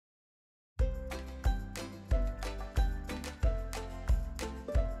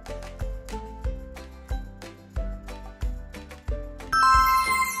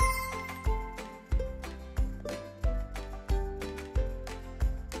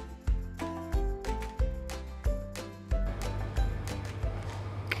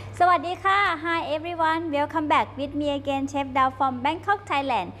สวัสดีค่ะ Hi everyone, welcome back with me again, Chef Dao from Bangkok,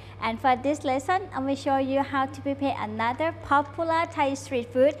 Thailand. And for this lesson, I will show you how to prepare another popular Thai street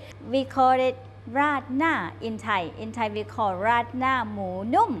food. We call it Rad Na in Thai. In Thai we call Rad Na Moo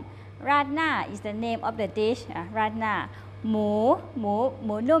Num. Rad Na is the name of the dish. Rad Na Moo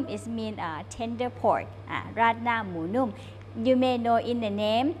Num is mean tender pork. Rad Na Moo Num. You may know in the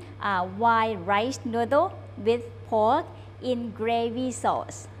name white rice noodle with pork in gravy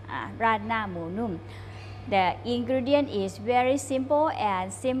sauce. Rad Na Moo Num. The ingredient is very simple and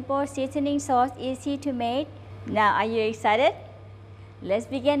simple seasoning sauce easy to make. Now are you excited? Let's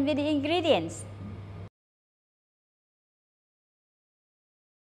begin with the ingredients.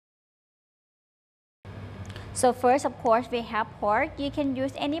 So first of course we have pork. You can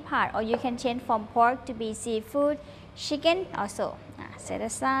use any part or you can change from pork to be seafood, chicken also. Set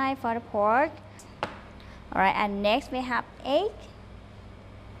aside for the pork. Alright, and next we have egg,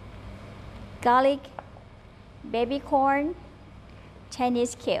 garlic, baby corn,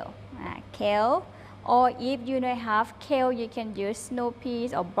 Chinese kale. Kale, or if you don't have kale, you can use snow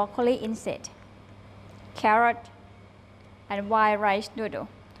peas or broccoli instead. Carrot and white rice noodle.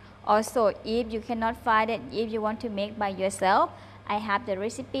 Also, if you cannot find it, if you want to make by yourself, I have the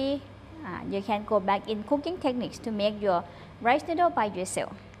recipe. You can go back in cooking techniques to make your rice noodle by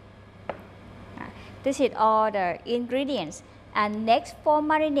yourself. This is all the ingredients. And next for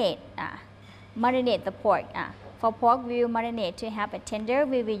marinade, marinate the pork. For pork we will marinate to have a tender.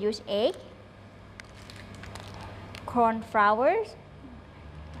 We will use egg, corn flour.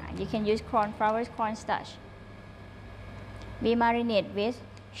 You can use corn flour, cornstarch. We marinate with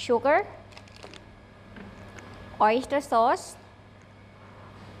sugar, oyster sauce,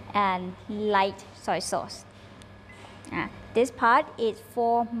 and light soy sauce. This part is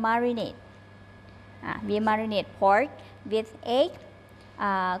for marinade. We marinate pork with egg,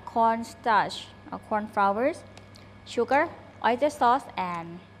 cornstarch or corn flour, sugar, oyster sauce,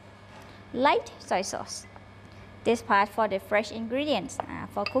 and light soy sauce. This part for the fresh ingredients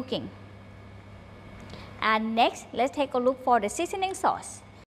for cooking. And next, let's take a look for the seasoning sauce.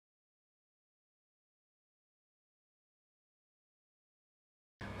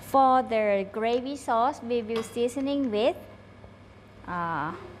 For the gravy sauce, we will seasoning with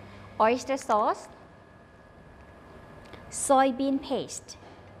oyster sauce, soybean paste,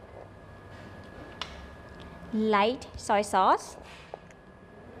 light soy sauce,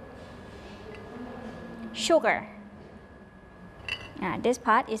 sugar. This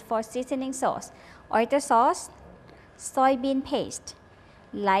part is for seasoning sauce. Oyster sauce, soybean paste,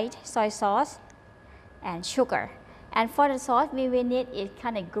 light soy sauce, and sugar. And for the sauce, we will need it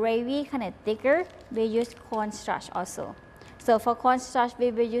kind of gravy, kind of thicker. We use cornstarch also. So for cornstarch,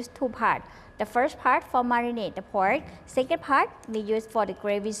 we will use two parts. The first part for marinate the pork. Second part we use for the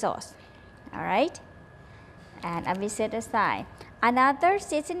gravy sauce. All right. And I will set aside. Another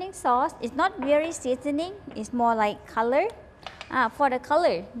seasoning sauce is not very seasoning. It's more like color. For the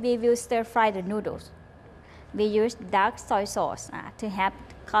color, we will stir fry the noodles. We use dark soy sauce to have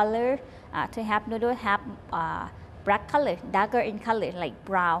color, to have noodle have black color, darker in color like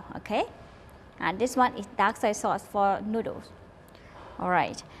brown. Okay. And this one is dark soy sauce for noodles. All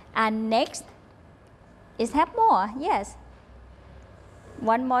right. And next is have more. Yes.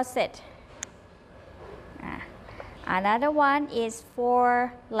 One more set. Another one is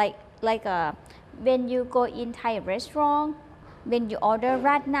for like when you go in Thai restaurant, when you order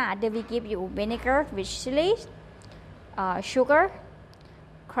Rad Na, they will give you vinegar with chilies, sugar,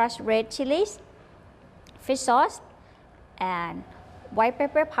 crushed red chilies, fish sauce, and white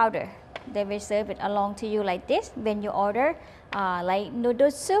pepper powder. They will serve it along to you like this. When you order like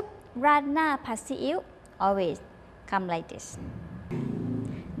noodle soup, Rad Na pad siu, always come like this.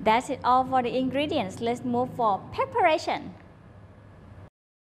 That's it all for the ingredients. Let's move for preparation.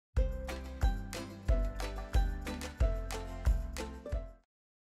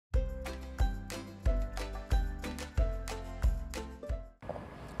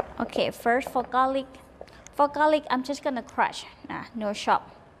 Okay, first for garlic. For garlic, I'm just gonna crush, no chop.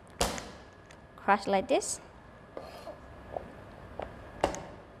 Crush like this.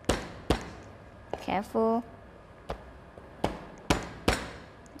 Careful.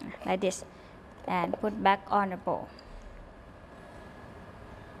 Like this. And put back on the bowl.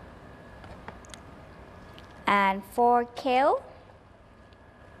 And for kale,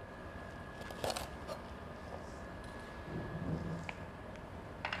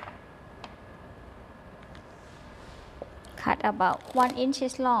 cut about 1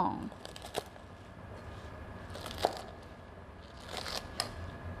 inch long.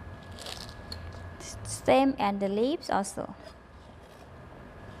 Stem and the leaves also.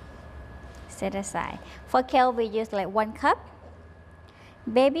 Set aside. For kale, we use like 1 cup.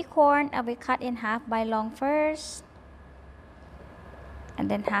 Baby corn, I will cut in half by long first, and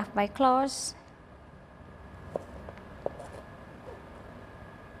then half by close.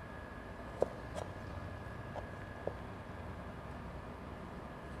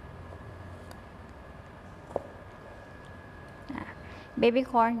 Baby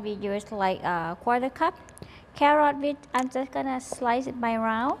corn, we use like a 1/4 cup. Carrot, I'm just gonna slice it by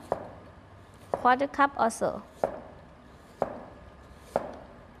round, 1/4 cup or so.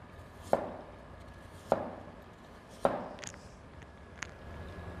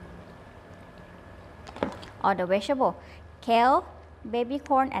 All the vegetable, kale, baby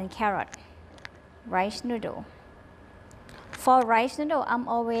corn, and carrot. Rice noodle. For rice noodle, I'm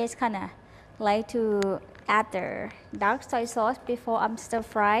always kinda like to add the dark soy sauce before I'm stir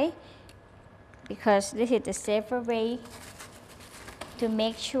fry, because this is the safer way to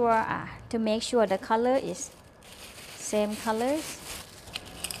make sure the color is same colors.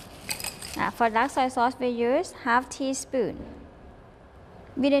 For dark soy sauce, we use 1/2 teaspoon.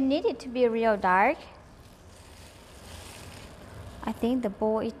 We don't need it to be real dark. I think the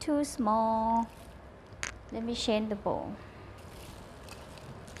bowl is too small. Let me change the bowl.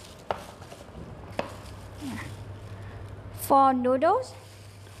 For noodles,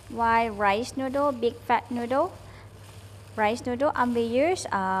 white rice noodle, big fat noodle, rice noodle, I will use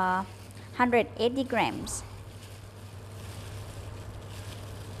 180 grams.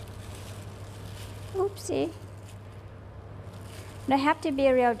 Oopsie. They have to be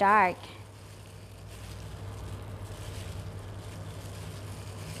real dark.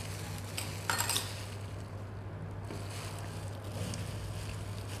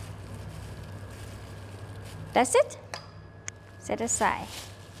 That's it. Set aside.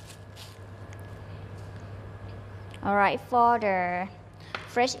 Alright, for the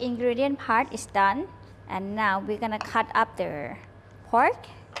fresh ingredient part is done, and now we're gonna cut up the pork.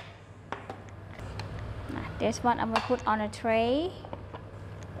 This one I'm gonna put on a tray.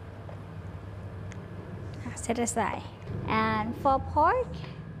 Set aside. And for pork,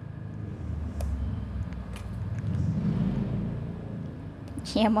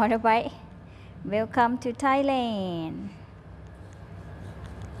 yeah, motorbike. Welcome to Thailand.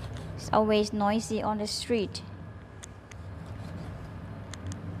 It's always noisy on the street.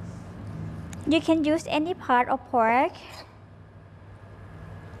 You can use any part of pork.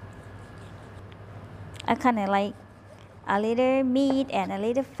 I kind of like a little meat and a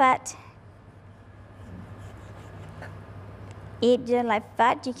little fat. If you like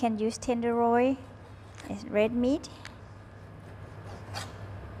fat, you can use tenderloin. It's red meat.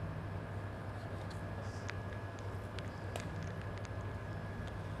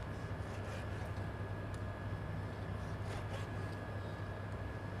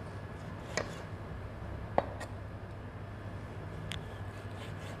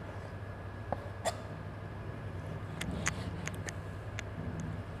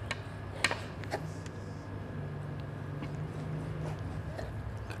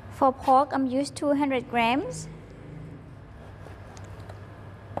 For pork, I'm used 200 grams.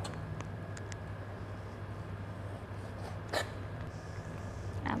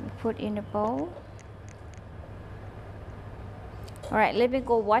 I will put in a bowl. Alright, let me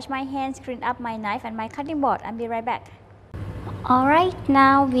go wash my hands, clean up my knife and my cutting board. I'll be right back. Alright,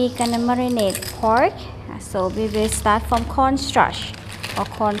 now we're gonna marinate pork. So we will start from cornstarch or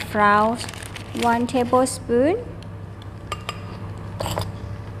corn flour, 1 tablespoon.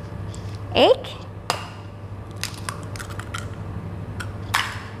 Egg,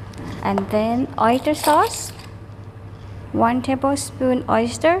 and then oyster sauce, 1 tablespoon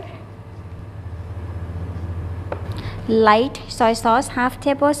oyster, light soy sauce, 1/2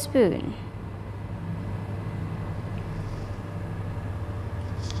 tablespoon,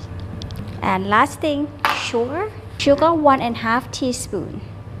 and last thing, sugar, 1.5 teaspoon,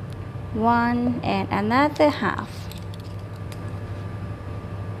 1 and another half.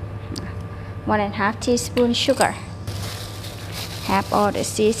 1.5 teaspoon sugar. Have all the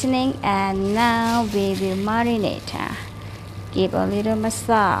seasoning, and now we will marinate. Give a little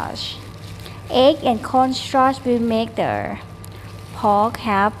massage. Egg and cornstarch will make the pork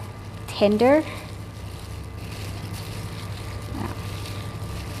have tender.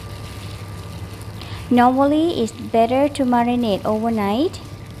 Normally, it's better to marinate overnight.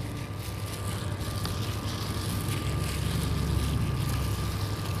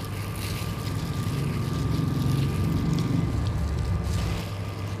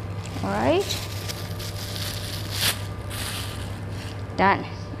 Alright, done.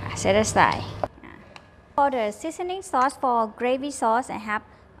 Set aside. For the seasoning sauce, for gravy sauce, I have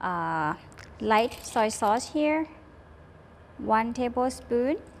light soy sauce here, 1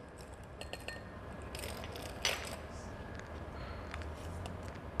 tablespoon.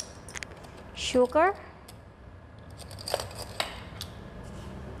 Sugar,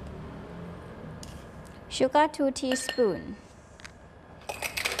 sugar 2 teaspoons.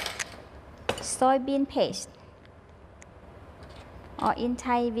 Soybean paste, or in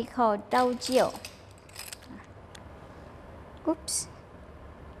Thai we call dao jiao. Oops.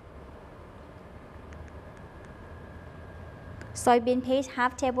 Soybean paste,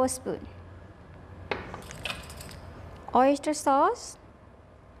 half tablespoon. Oyster sauce,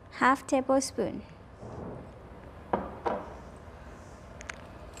 half tablespoon.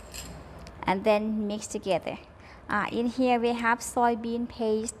 And then mix together. In here we have soybean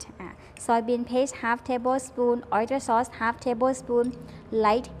paste. Soybean paste, half tablespoon. Oyster sauce, half tablespoon.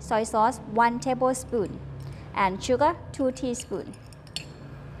 Light soy sauce, 1 tablespoon. And sugar, 2 teaspoons.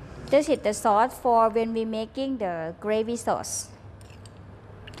 This is the sauce for when we're making the gravy sauce.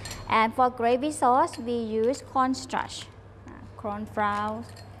 And for gravy sauce, we use cornstarch, corn flour,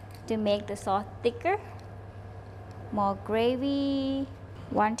 to make the sauce thicker. More gravy,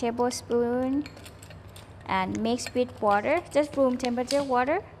 1 tablespoon, and mix with water, just room temperature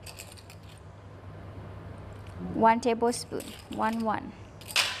water, 1 tablespoon, 1.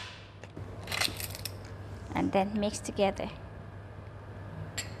 And then mix together.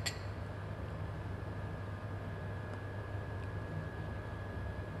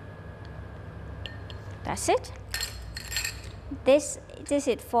 That's it. This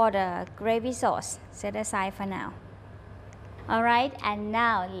is for the gravy sauce. Set aside for now. Alright, and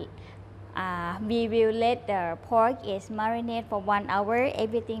now we will let the pork is marinate for 1 hour.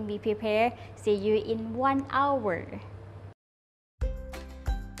 Everything we prepare. See you in 1 hour.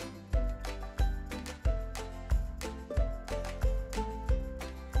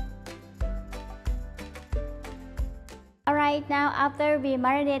 Alright, now after we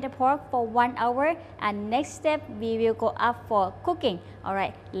marinate the pork for 1 hour, and next step we will go up for cooking.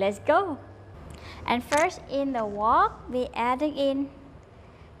 Alright, let's go. And first in the wok, we adding in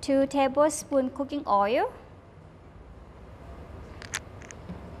 2 tablespoons cooking oil.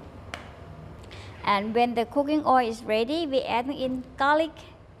 And when the cooking oil is ready, we adding in garlic.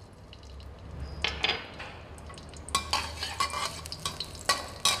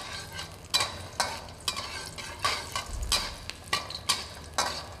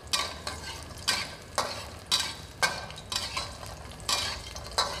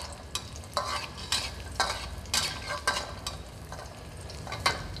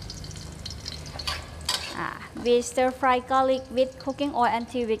 We stir fry garlic with cooking oil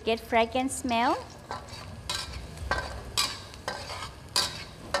until we get fragrant smell.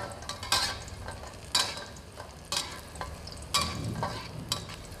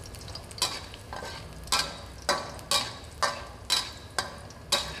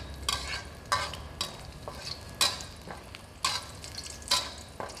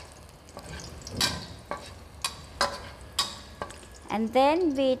 And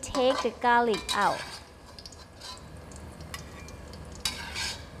then we take the garlic out.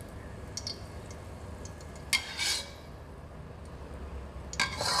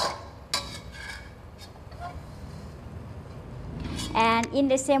 And in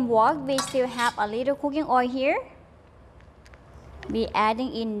the same wok, we still have a little cooking oil here. We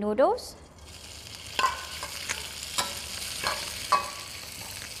adding in noodles.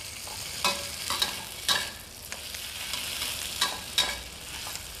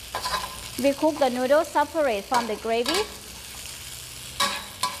 We cook the noodles separate from the gravy.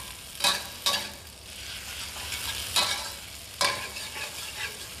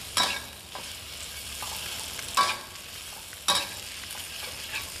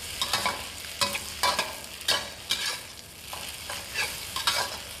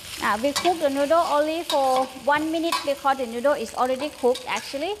 We cook the noodle only for 1 minute because the noodle is already cooked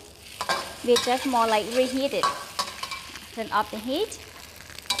actually. We just more like reheat it. Turn off the heat.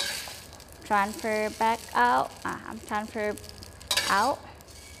 Transfer back out. Transfer out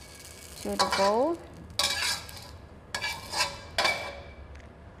to the bowl.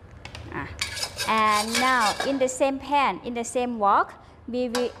 And now in the same pan, in the same wok, we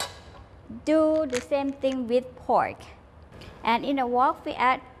will do the same thing with pork. And in the wok, we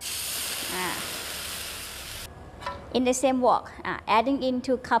add in the same wok, adding in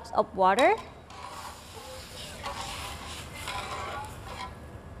 2 cups of water.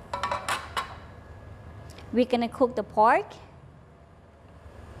 We're gonna cook the pork.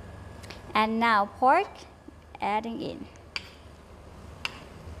 And now pork, adding in.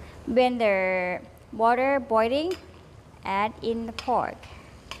 When the water boiling, add in the pork.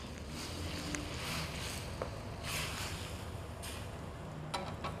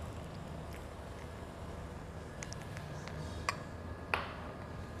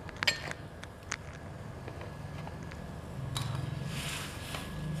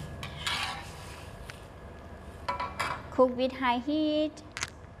 cook with high heat.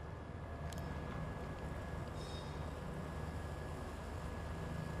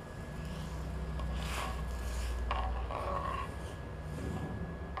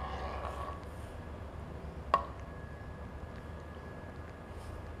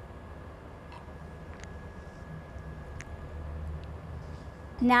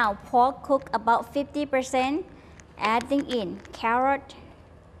 Now pork cook about 50%, adding in carrot.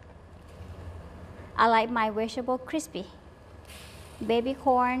 I like my vegetable crispy. Baby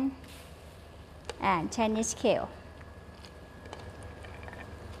corn and Chinese kale.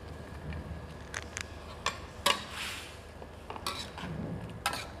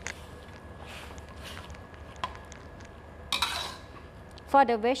 For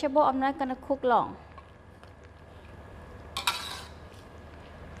the vegetable, I'm not gonna cook long.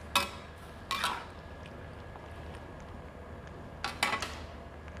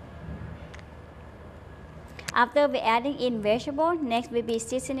 After we adding in vegetable, next will be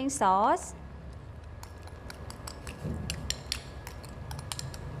seasoning sauce.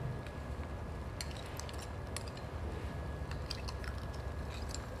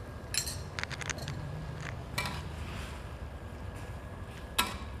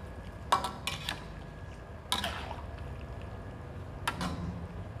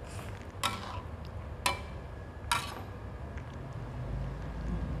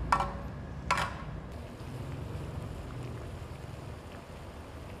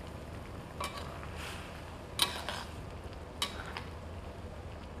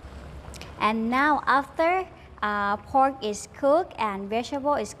 And now after pork is cooked and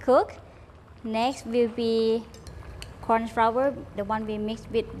vegetable is cooked, next will be corn flour, the one we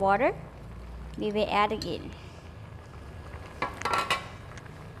mixed with water. We will add it in.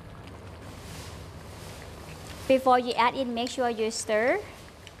 Before you add in, make sure you stir.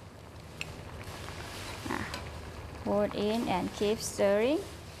 Put in and keep stirring.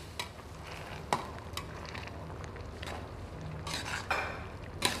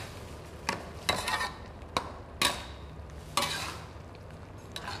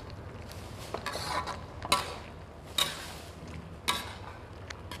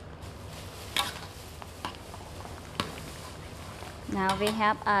 Now we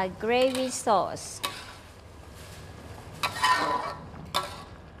have a gravy sauce.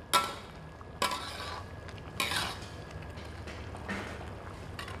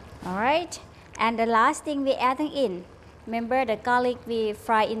 Alright, and the last thing we adding in, remember the garlic we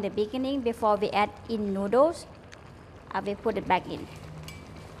fry in the beginning before we add in noodles? I will put it back in.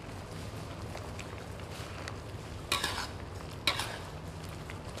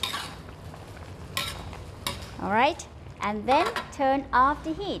 Alright, and then turn off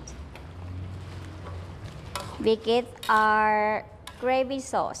the heat. We get our gravy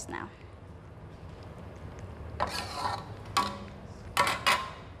sauce now.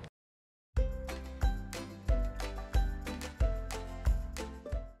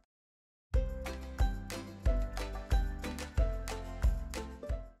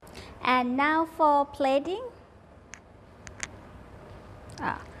 And now for plating.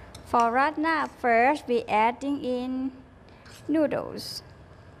 For Rad Na, first we adding in noodles.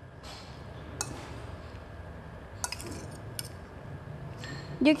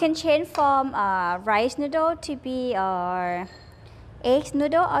 You can change from rice noodle to be egg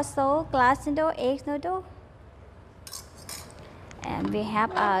noodle, also glass noodle, egg noodle. And we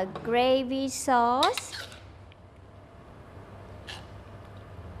have a gravy sauce.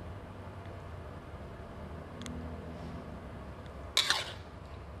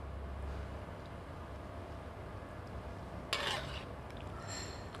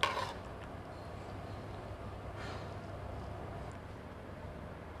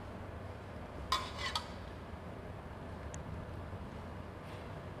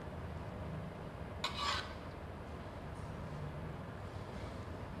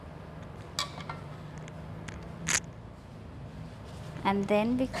 And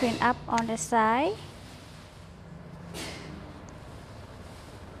then we clean up on the side.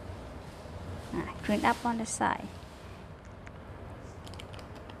 Clean up on the side.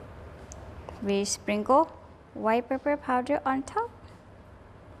 We sprinkle white pepper powder on top.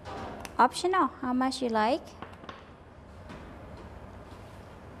 Optional, how much you like.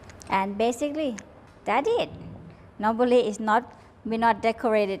 And basically, that's it. Normally, it's not, we not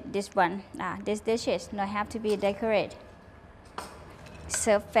decorated this one. This dishes not have to be decorated.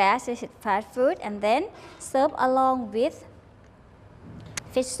 Serve fast, this is fast food, and then serve along with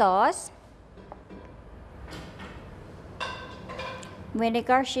fish sauce,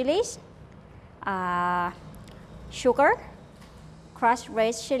 vinegar chilies, sugar, crushed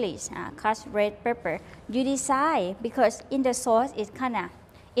red chilies, crushed red pepper. You decide because in the sauce it's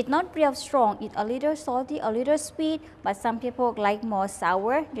not real strong. It's a little salty, a little sweet, but some people like more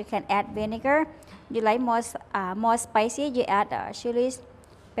sour. You can add vinegar. You like more spicy, you add chilies,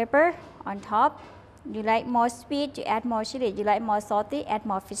 pepper on top. You like more sweet, you add more chili. You like more salty, add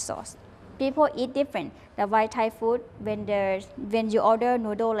more fish sauce. People eat different. The white Thai food, when you order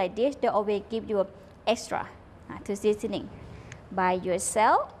noodle like this, they always give you extra to seasoning by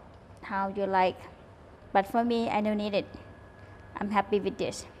yourself, how you like. But for me, I don't need it. I'm happy with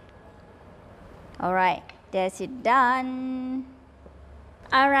this. Alright, that's it done.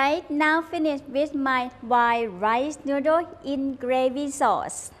 Alright, now finished with my white rice noodle in gravy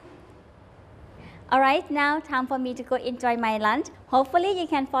sauce. Alright, now time for me to go enjoy my lunch. Hopefully you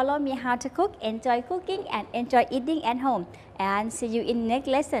can follow me how to cook, enjoy cooking and enjoy eating at home. And see you in next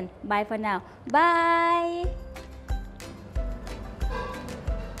lesson. Bye for now. Bye!